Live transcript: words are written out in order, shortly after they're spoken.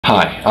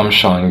Hi, I'm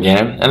Sean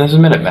again, and this is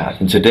Minute Math,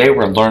 and today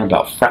we're going to learn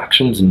about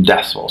fractions and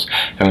decimals,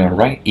 and we're going to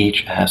write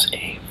each as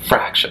a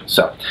fraction.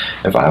 So,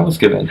 if I was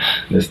given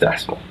this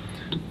decimal,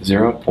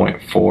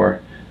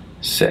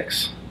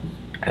 0.46,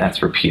 and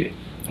that's repeated,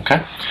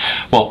 okay?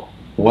 Well,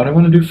 what I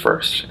want to do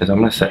first is I'm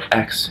going to set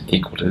x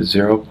equal to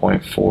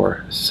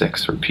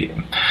 0.46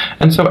 repeating.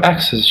 And so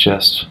x is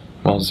just,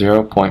 well,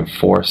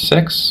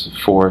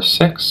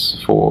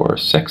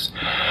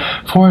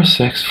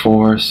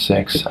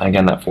 0.4646464646.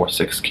 Again, that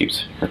 46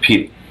 keeps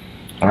repeating.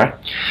 Alright?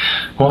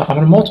 Well, I'm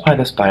going to multiply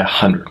this by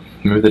 100.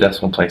 Move the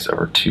decimal place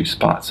over 2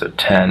 spots. So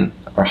 10,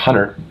 or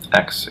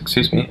 100x,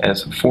 excuse me,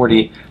 is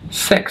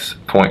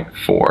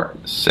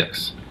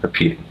 46.46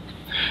 repeating.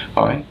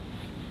 Alright?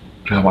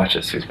 Now watch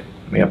this, excuse me.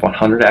 We have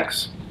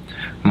 100x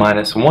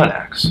minus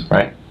 1x,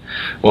 right?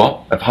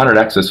 Well, if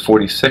 100x is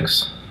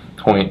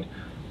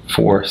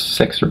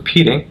 46.46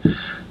 repeating,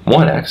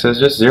 1x is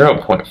just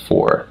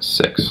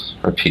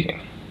 0.46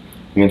 repeating.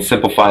 You can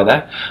simplify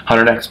that.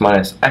 100x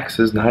minus x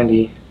is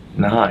 99x.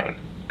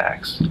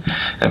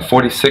 And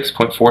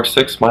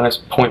 46.46 minus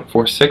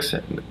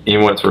 0.46,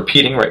 even when it's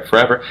repeating, right,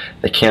 forever,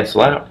 they cancel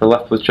out. We're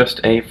left with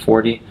just a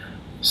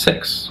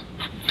 46.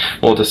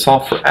 Well, to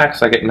solve for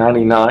x, I get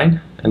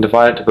 99 and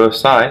divide it to both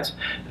sides,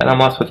 and I'm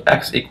left with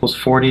x equals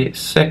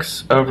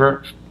 46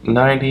 over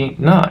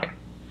 99.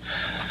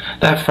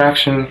 That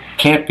fraction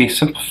can't be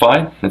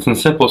simplified. It's in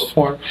simplest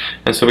form,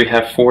 and so we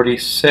have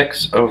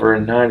 46 over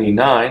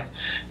 99,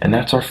 and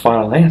that's our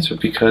final answer,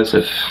 because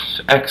if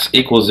x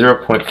equals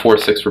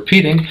 0.46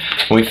 repeating,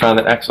 and we found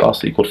that x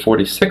also equaled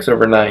 46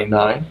 over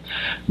 99,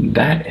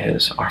 that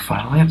is our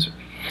final answer.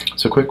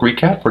 So quick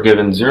recap, we're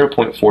given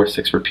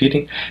 0.46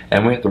 repeating,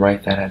 and we have to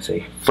write that as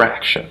a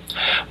fraction.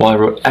 While I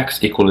wrote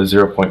x equal to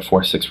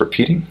 0.46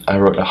 repeating, I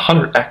wrote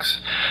 100x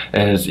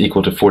is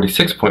equal to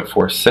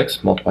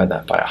 46.46, multiply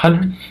that by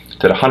 100,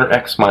 did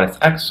 100x minus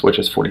x, which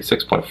is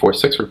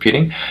 46.46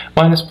 repeating,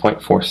 minus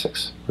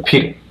 0.46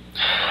 repeating.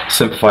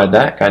 Simplified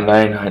that, got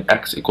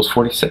 99x equals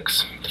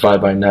 46.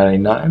 Divided by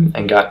 99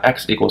 and got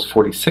x equals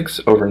 46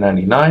 over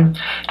 99.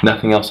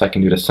 Nothing else I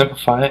can do to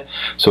simplify it.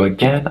 So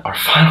again, our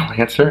final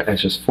answer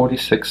is just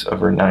 46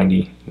 over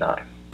 99.